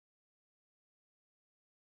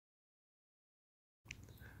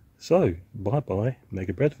So, bye bye,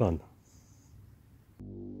 Mega Breadvan.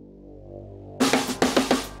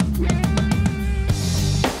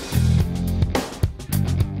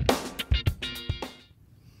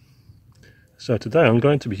 So today I'm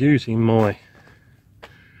going to be using my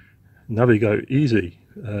Navigo Easy,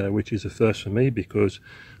 which is a first for me because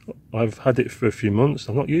I've had it for a few months.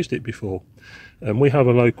 I've not used it before. We have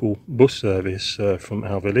a local bus service from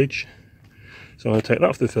our village, so I'm going to take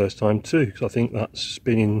that for the first time too, because I think that's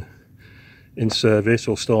been in service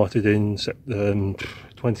or started in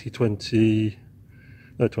 2020.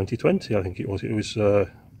 No, 2020 I think it was. It was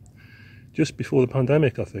just before the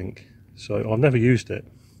pandemic, I think. So I've never used it.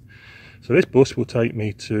 So this bus will take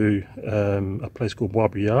me to a place called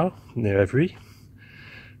Briant near Evry,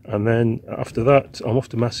 and then after that I'm off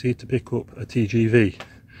to Massy to pick up a TGV.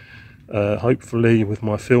 Hopefully with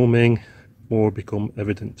my filming more will become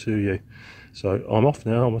evident to you. So I'm off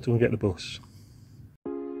now. I'm going to get the bus.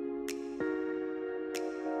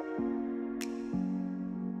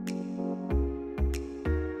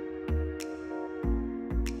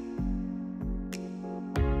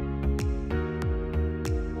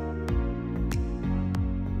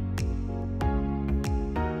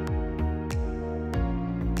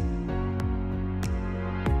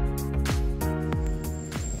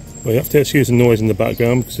 Well, you have to excuse the noise in the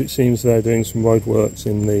background because it seems they're doing some roadworks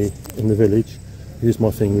in the village. Use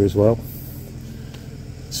my finger as well.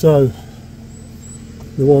 So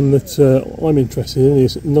the one that I'm interested in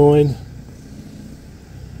is 9.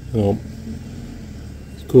 Oh,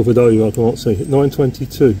 it's covered over. I can't see it.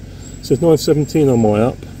 9:22. It says 9:17 on my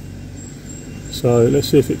app. So let's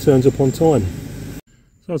see if it turns up on time.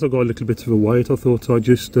 So as I got a little bit of a wait, I thought I'd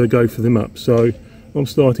just go for the map. So I'm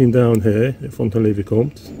starting down here at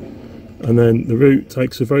Fontaine-Levy-Comte, and then the route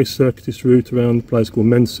takes a very circuitous route around a place called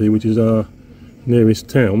Mency, which is our nearest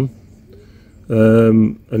town,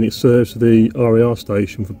 and it serves the RER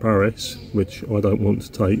station for Paris, which I don't want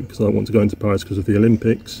to take because I don't want to go into Paris because of the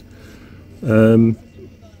Olympics, and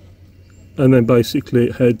then basically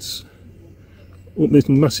it heads up this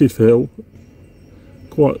massive hill,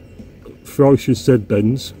 quite ferocious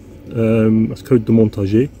Z-bends, that's Côte de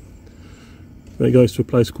Montargis. Then it goes to a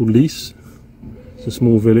place called Lys. It's a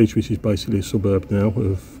small village which is basically a suburb now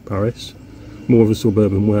of Paris, more of a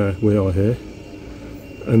suburb than where we are here.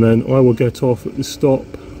 And then I will get off at the stop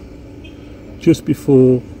just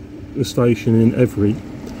before the station in Evry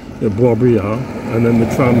at Briant, and then the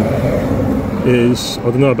tram is, I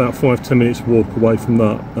don't know, about 5-10 minutes walk away from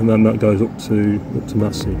that, and then that goes up to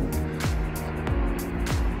Massy.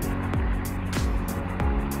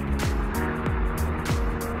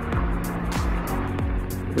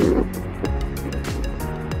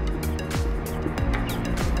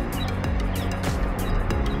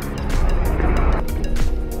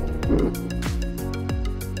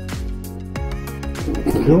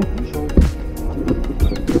 Bonjour.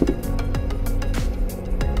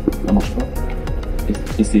 Ça marche pas.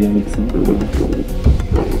 Essayez avec ça.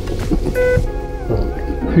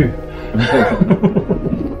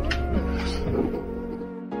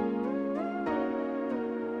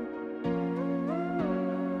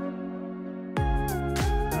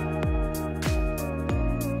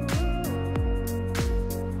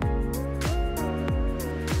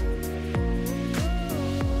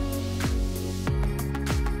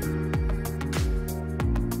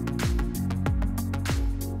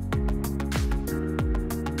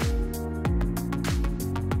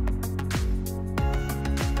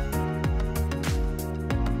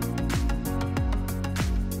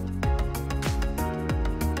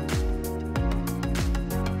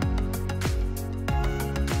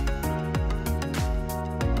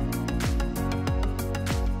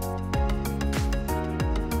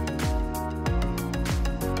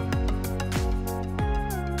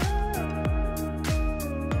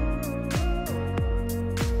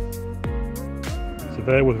 So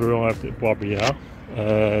there we've arrived at Briant.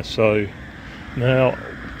 So now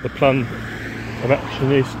the plan of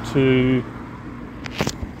action is to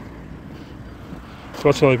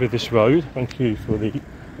cross over this road. Thank you for the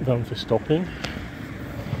van for stopping.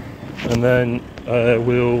 And then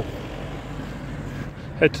we'll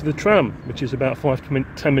head to the tram, which is about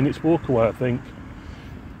 5-10 minutes walk away, I think.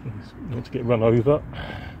 Not to get run over.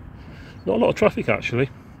 Not a lot of traffic actually,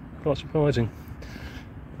 quite surprising.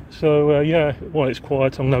 So yeah, while it's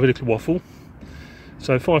quiet, I'm going to have a little waffle.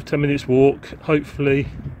 So 5-10 minutes walk, hopefully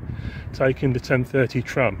taking the 10:30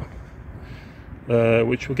 tram,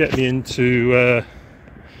 which will get me into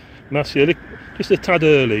Massy just a tad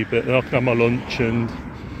early, but then I can have my lunch and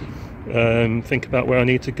think about where I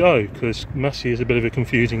need to go, because Massy is a bit of a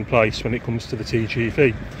confusing place when it comes to the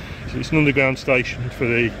TGV. So it's an underground station for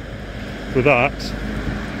that,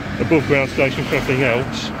 above ground station for everything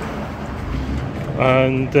else,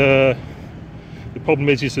 and the problem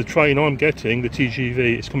is the train I'm getting, the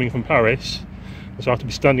TGV, is coming from Paris, so I have to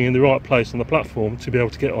be standing in the right place on the platform to be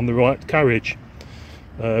able to get on the right carriage,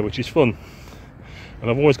 which is fun. And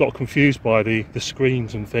I've always got confused by the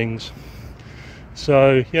screens and things.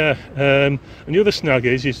 So yeah, and the other snag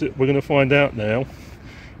is that we're going to find out now,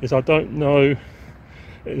 is I don't know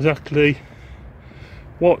exactly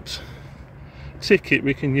what ticket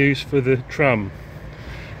we can use for the tram,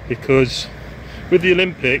 because with the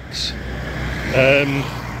Olympics,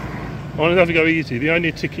 on Navigo Easy, the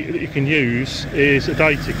only ticket that you can use is a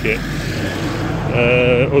day ticket.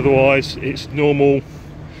 Otherwise it's normal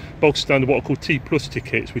bog standard what are called T plus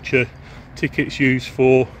tickets, which are tickets used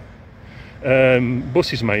for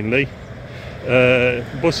buses mainly,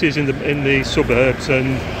 buses in the suburbs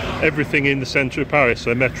and everything in the centre of Paris,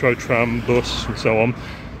 so metro, tram, bus and so on.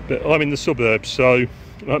 But I'm in the suburbs, so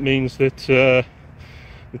that means that the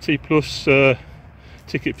T plus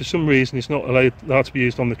ticket for some reason is not allowed to be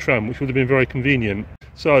used on the tram, which would have been very convenient.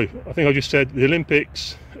 So I think I just said the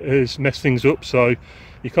Olympics has messed things up, so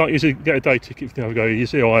you can't get a day ticket if you don't go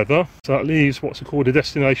easy either. So that leaves what's called a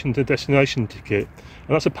destination to destination ticket, and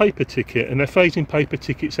that's a paper ticket, and they're phasing paper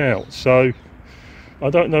tickets out, so I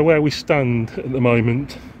don't know where we stand at the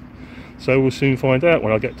moment, so we'll soon find out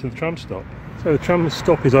when I get to the tram stop. So the tram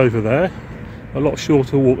stop is over there, a lot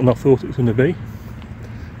shorter walk than I thought it was going to be,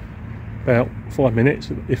 about 5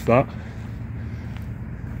 minutes if that.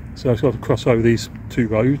 So I've got to cross over these two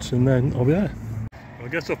roads and then I'll be there. I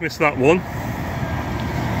guess I've missed that one,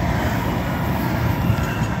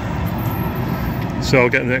 so I'll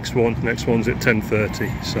get the next one. The next one's at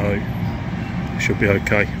 10:30, so it should be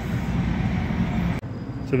okay.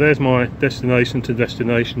 So there's my destination to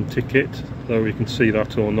destination ticket, though you can see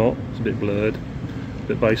that or not, it's a bit blurred,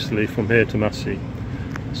 but basically from here to Massy.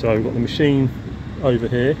 So we've got the machine over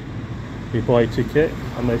here, you buy a ticket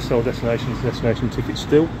and they sell destination to destination tickets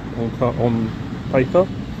still on paper,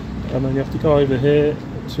 and then you have to go over here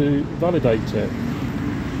to validate it.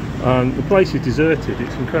 And the place is deserted,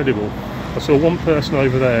 it's incredible. I saw one person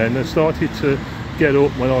over there and they started to get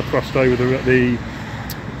up when I crossed over the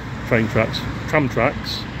tram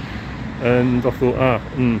tracks, and I thought,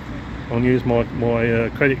 I'll use my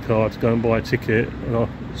credit card to go and buy a ticket, and I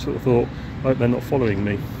sort of thought, I hope they're not following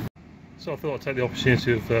me. So I thought I'd take the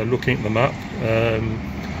opportunity of looking at the map.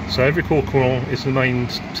 So Évry-Courcouronnes is the main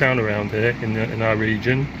town around here in our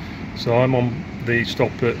region, so I'm on the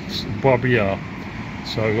stop at Bois-Briard.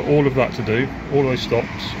 So I've got all of that to do, all those stops,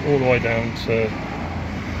 all the way down to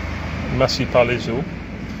Massy-Palaiseau.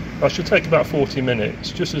 That should take about 40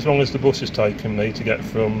 minutes, just as long as the bus has taken me to get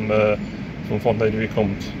from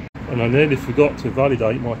Fontaine-de-Vicomte. And I nearly forgot to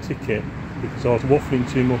validate my ticket because I was waffling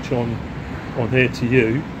too much on here to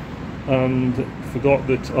you, and forgot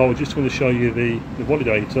that I was just going to show you the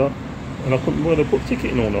validator, and I couldn't remember whether I put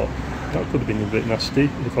ticket in or not. That could have been a bit nasty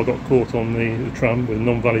if I got caught on the tram with a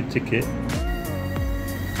non-valid ticket.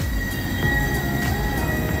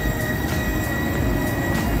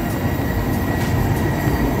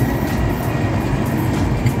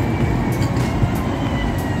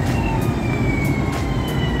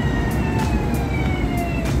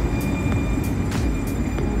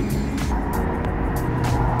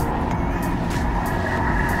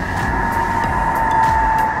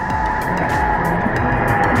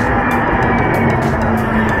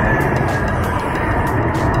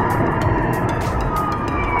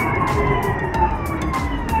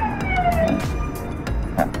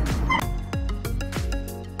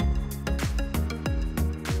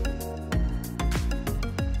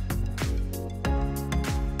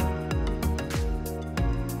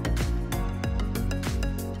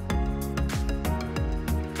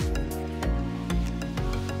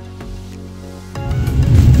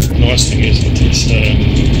 The nice thing is that it's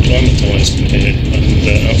climatised in here,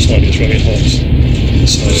 and outside it's very hot,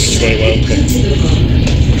 so it's very welcome.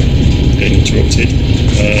 Getting interrupted,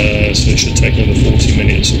 so it should take another 40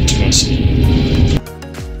 minutes up to Massy.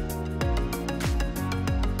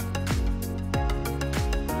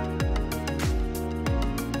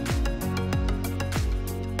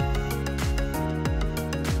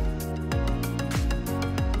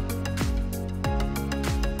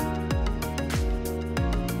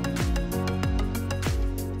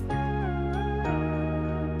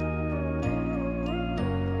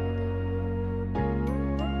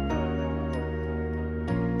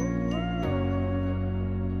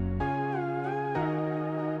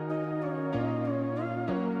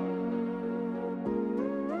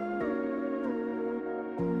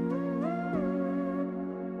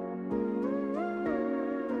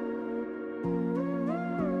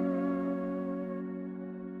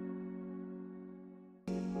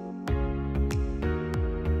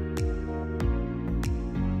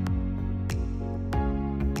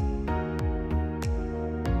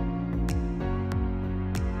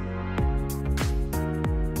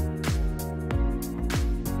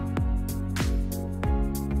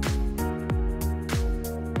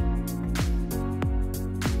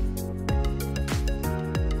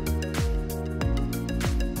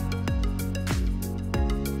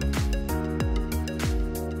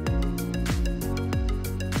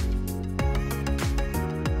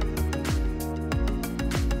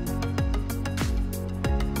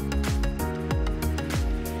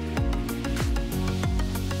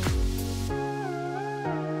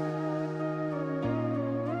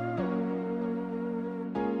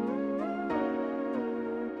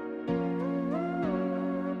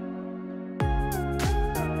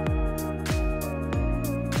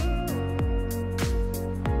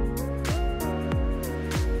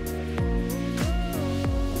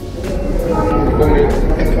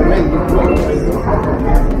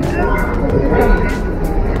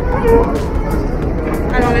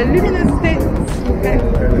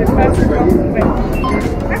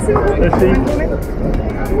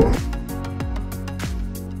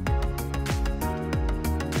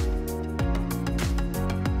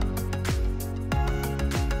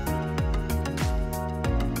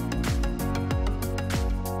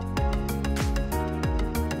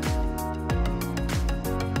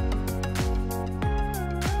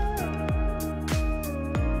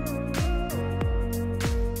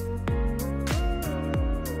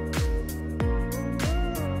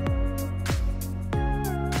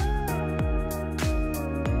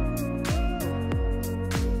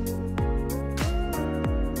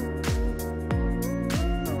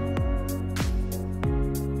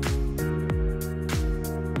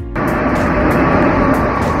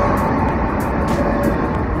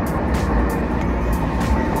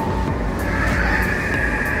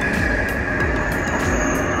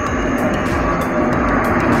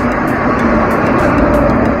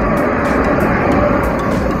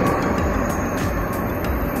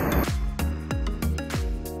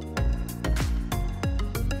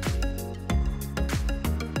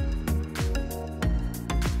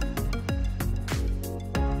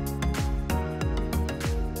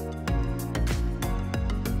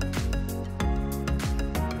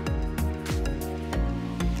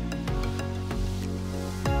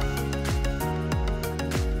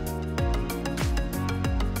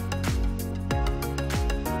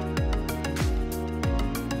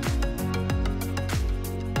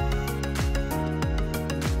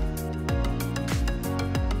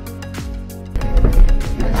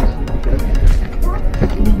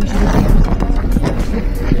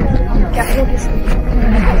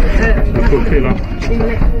 Ok, là.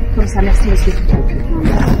 Comme ça, merci monsieur.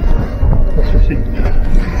 Pas de souci.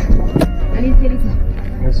 Allez-y, allez-y.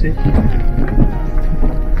 Merci.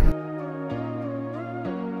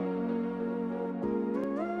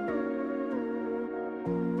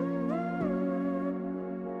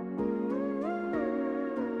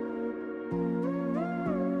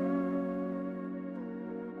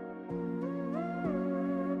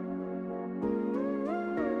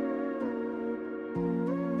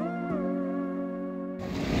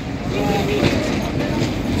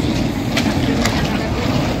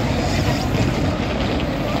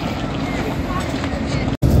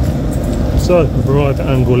 So I've arrived at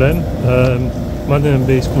Angouleme. Madame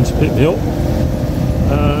B is going to pick me up,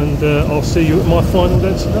 and I'll see you at my final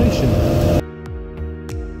destination.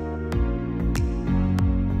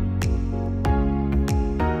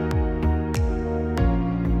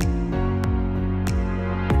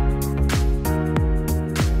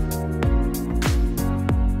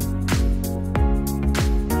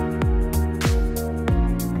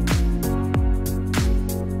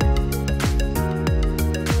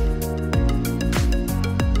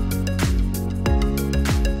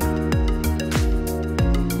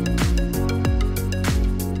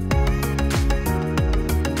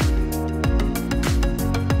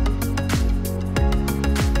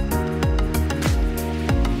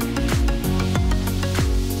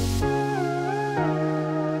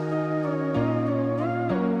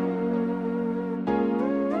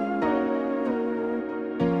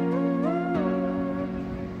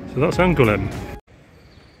 So that's Angouleme.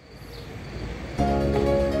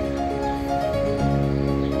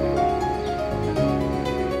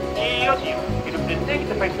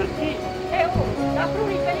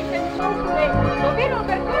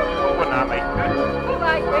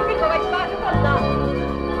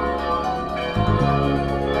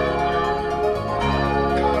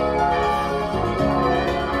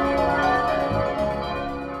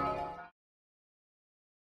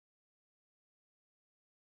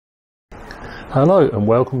 Hello and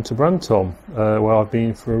welcome to Brantôme, where I've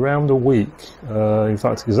been for around a week, in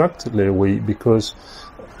fact exactly a week, because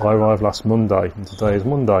I arrived last Monday and today is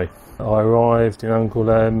Monday. I arrived in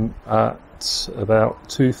Angouleme at about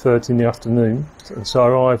 2:30 in the afternoon, and so I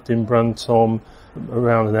arrived in Brantôme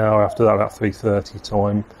around an hour after that, about 3:30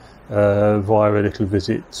 time, via a little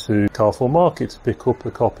visit to Carrefour Market to pick up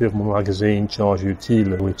a copy of my magazine Charge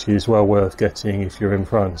Utile, which is well worth getting if you're in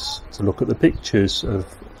France, to look at the pictures of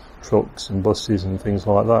trucks and buses and things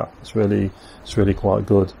like that. It's really quite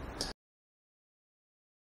good.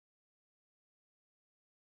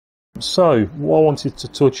 So what I wanted to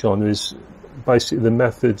touch on is basically the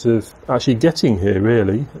methods of actually getting here,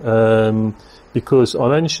 really, because I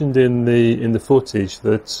mentioned in the footage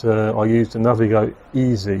that I used a Navigo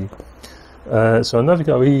Easy. So a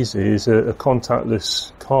Navigo Easy is a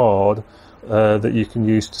contactless card that you can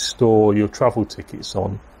use to store your travel tickets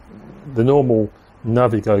on. The normal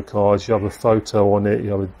Navigo cards, you have a photo on it,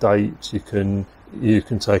 you have a date, you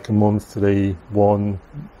can take a monthly one,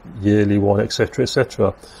 yearly one, etc,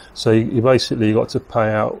 etc. So you basically got to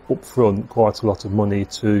pay out up front quite a lot of money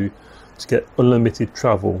to get unlimited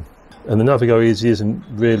travel, and the Navigo Easy isn't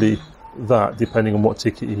really that, depending on what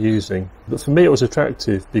ticket you're using. But for me it was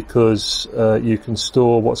attractive because you can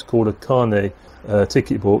store what's called a carnet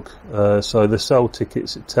ticket book, so they sell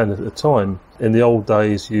tickets at 10 at a time. In the old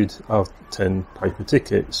days you'd have 10 paper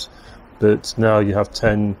tickets, but now you have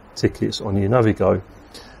 10 tickets on your Navigo.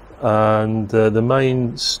 And the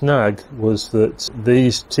main snag was that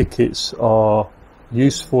these tickets are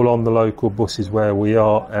useful on the local buses where we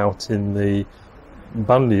are out in the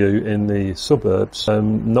banlieue, in the suburbs,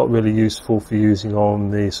 not really useful for using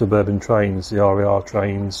on the suburban trains, the RER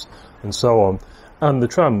trains and so on, and the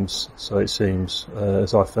trams, so it seems,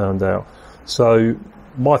 as I found out. So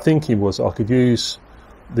my thinking was I could use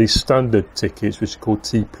these standard tickets, which are called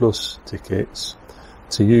T plus tickets,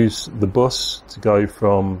 to use the bus to go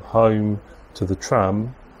from home to the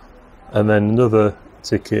tram, and then another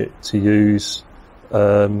ticket to use,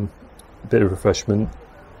 a bit of refreshment,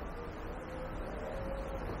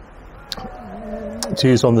 to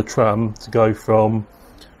use on the tram to go from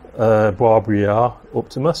Bois-Briard up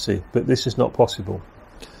to Massy. But this is not possible,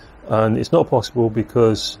 and it's not possible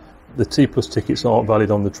because the T plus tickets aren't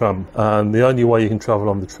valid on the tram, and the only way you can travel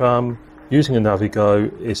on the tram using a Navigo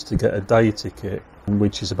is to get a day ticket,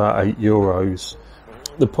 which is about €8.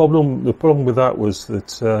 The problem with that was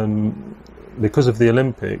that because of the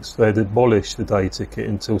Olympics, they'd abolished the day ticket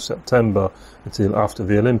until September, until after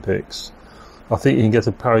the Olympics. I think you can get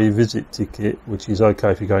a Paris visit ticket, which is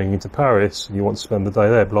okay if you're going into Paris and you want to spend the day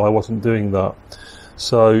there, but I wasn't doing that.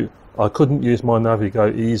 So I couldn't use my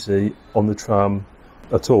Navigo Easy on the tram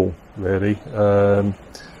at all, really.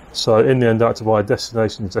 So in the end I had to buy a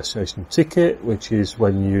destination ticket, which is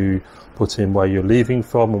when you put in where you're leaving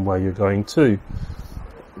from and where you're going to.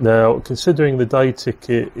 Now, considering the day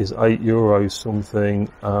ticket is €8 something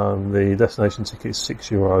and the destination ticket is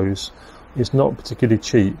 €6, it's not particularly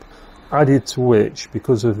cheap. Added to which,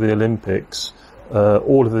 because of the Olympics,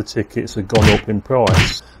 all of the tickets had gone up in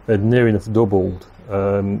price. They'd near enough doubled.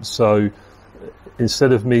 So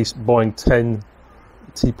instead of me buying 10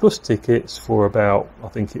 T Plus tickets for about, I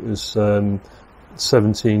think it was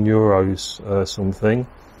 €17 something,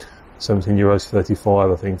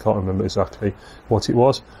 €17.35 I think, can't remember exactly what it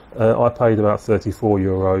was. I paid about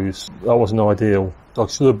 €34. That wasn't ideal. I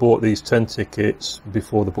should have bought these 10 tickets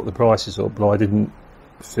before they put the prices up, but I didn't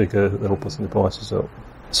figure they were putting the prices up.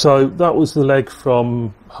 So that was the leg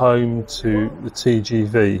from home to the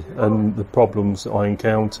TGV and the problems that I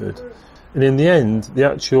encountered. And in the end, the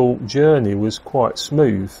actual journey was quite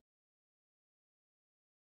smooth.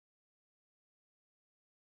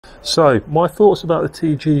 So, my thoughts about the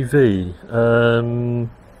TGV.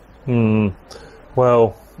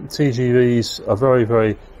 Well, TGVs are very,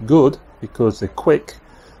 very good because they're quick.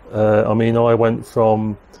 I mean, I went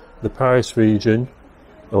from the Paris region,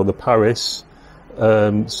 or the Paris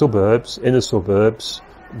suburbs, inner suburbs,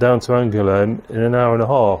 down to Angouleme in an hour and a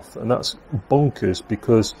half. And that's bonkers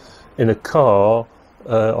because in a car,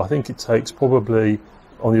 I think it takes probably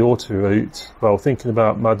on the autoroute, well, thinking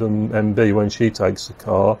about Madam MB when she takes the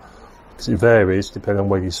car, because it varies depending on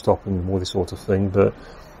where you stop and all this sort of thing, but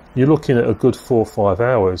you're looking at a good 4 or 5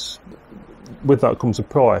 hours. With that comes a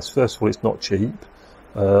price. First of all, it's not cheap.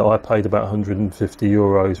 I paid about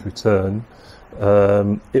 €150 return.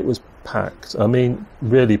 It was packed. I mean,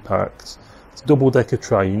 really packed. It's double-decker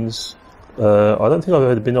trains. I don't think I've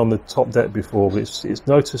ever been on the top deck before, but it's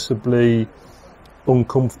noticeably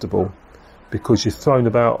uncomfortable because you're thrown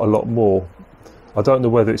about a lot more. I don't know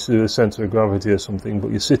whether it's through the centre of gravity or something,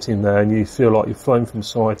 but you're sitting there and you feel like you're thrown from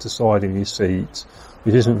side to side in your seat,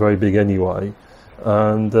 which isn't very big anyway,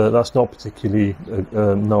 and that's not particularly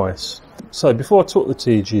nice. So before I took the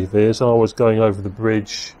TGV, as I was going over the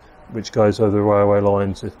bridge which goes over the railway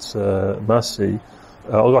lines at Massy,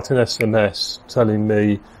 I got an SMS telling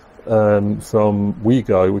me from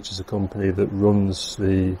ouigo, which is a company that runs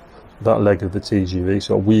that leg of the TGV.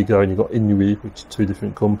 So ouigo and you've got Inouï, which are two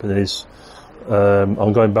different companies.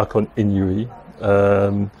 I'm going back on Inouï,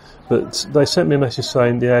 but they sent me a message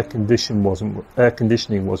saying the air conditioning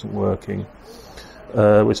wasn't working,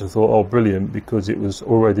 which I thought, oh, brilliant, because it was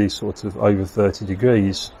already sort of over 30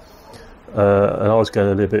 degrees, and I was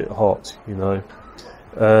getting a little bit hot, you know.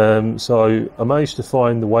 So I managed to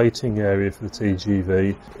find the waiting area for the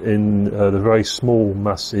TGV in the very small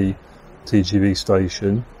Massy TGV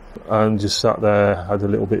station, and just sat there, had a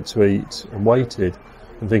little bit to eat and waited,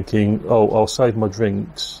 and thinking, oh, I'll save my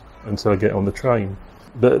drinks until I get on the train.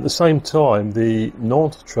 But at the same time, the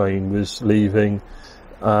Nantes train was leaving,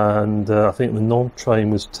 and I think the Nantes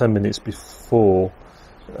train was 10 minutes before,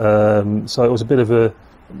 so it was a bit of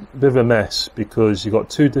a mess, because you've got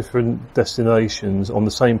two different destinations on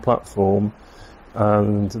the same platform,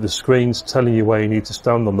 and the screens telling you where you need to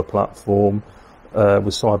stand on the platform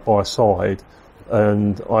was side by side,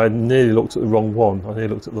 and I nearly looked at the wrong one. I nearly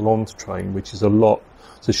looked at the Nantes train, which is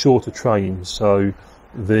it's a shorter train, so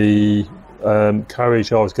the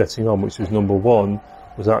carriage I was getting on, which was number one,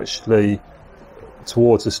 was actually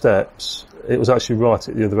towards the steps. It was actually right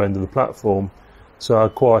at the other end of the platform. So I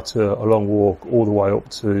had quite a long walk all the way up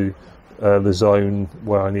to the zone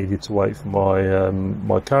where I needed to wait for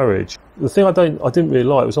my carriage. The thing I didn't really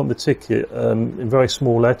like was on the ticket, in very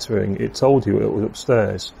small lettering, it told you it was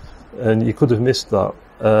upstairs, and you could have missed that.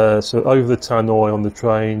 So over the tannoy on the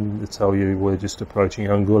train, they tell you we're just approaching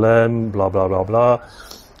Angouleme, blah blah blah blah.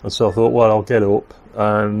 And so I thought, well, I'll get up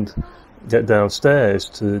and get downstairs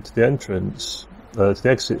to the entrance, to the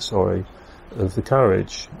exit, sorry, of the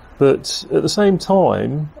carriage. But at the same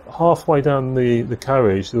time, halfway down the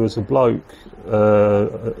carriage, there was a bloke,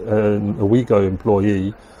 a ouigo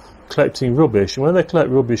employee, collecting rubbish. And when they collect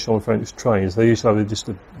rubbish on French trains, they usually have just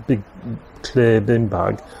a big clear bin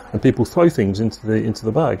bag, and people throw things into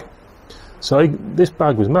the bag. So this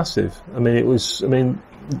bag was massive. I mean,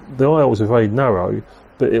 the aisles are very narrow,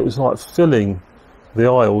 but it was like filling the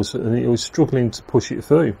aisles, and he was struggling to push it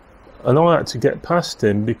through. And I had to get past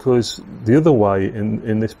him because the other way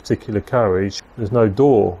in this particular carriage, there's no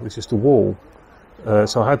door, it's just a wall.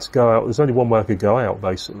 So I had to go out. There's only one way I could go out,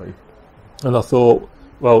 basically. And I thought,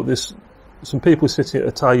 well, this some people sitting at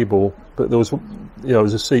a table, but there was, there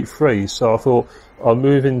was a seat free. So I thought I'll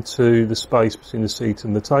move into the space between the seat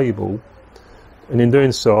and the table, and in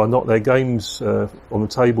doing so, I knocked their games on the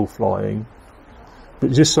table flying.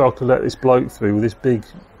 But just so I could let this bloke through with this big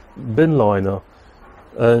bin liner,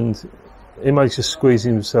 and he managed to squeeze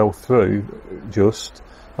himself through.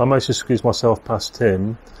 I managed to squeeze myself past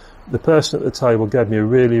him. The person at the table gave me a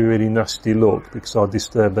really, really nasty look because I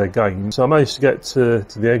disturbed their game. So I managed to get to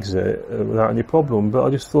the exit without any problem. But I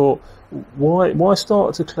just thought, why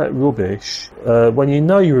start to collect rubbish when you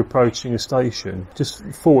know you're approaching a station? Just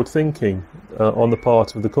forward thinking on the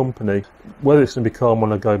part of the company. Whether it's going to be calm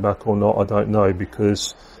when I go back or not, I don't know,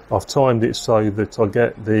 because I've timed it so that I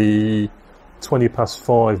get the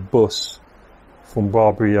 5:20 bus from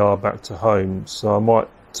Barbary Yard back to home. So I might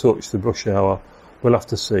touch the rush hour. We'll have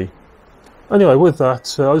to see. Anyway, with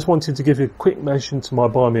that, I just wanted to give you a quick mention to my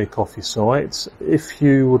Buy Me a Coffee site. If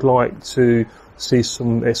you would like to see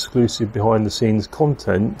some exclusive behind the scenes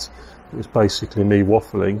content, it's basically me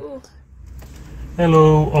waffling.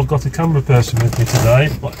 Hello, I've got a camera person with me today.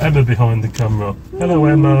 I've got Emma behind the camera. Hello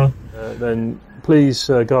Emma. Then please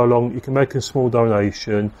go along. You can make a small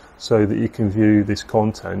donation so that you can view this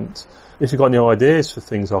content. If you've got any ideas for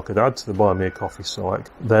things I could add to the Buy Me a Coffee site,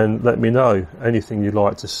 then let me know. Anything you'd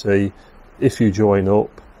like to see. If you join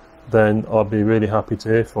up, then I'll be really happy to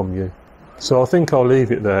hear from you. So I think I'll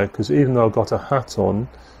leave it there, because even though I've got a hat on,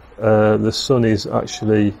 the sun is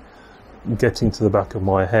actually getting to the back of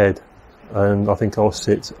my head, and I think I'll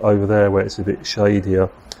sit over there where it's a bit shadier.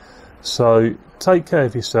 So take care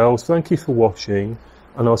of yourselves. Thank you for watching,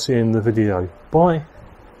 and I'll see you in the video. Bye.